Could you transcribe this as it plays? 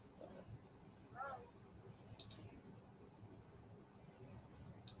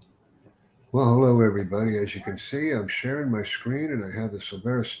Well, hello everybody. As you can see, I'm sharing my screen and I have the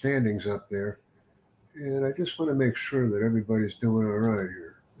Silvera standings up there. And I just want to make sure that everybody's doing all right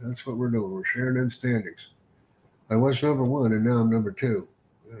here. That's what we're doing. We're sharing them standings. I was number one and now I'm number two.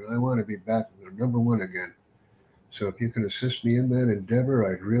 And I want to be back number one again. So if you can assist me in that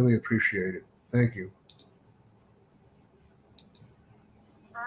endeavor, I'd really appreciate it. Thank you.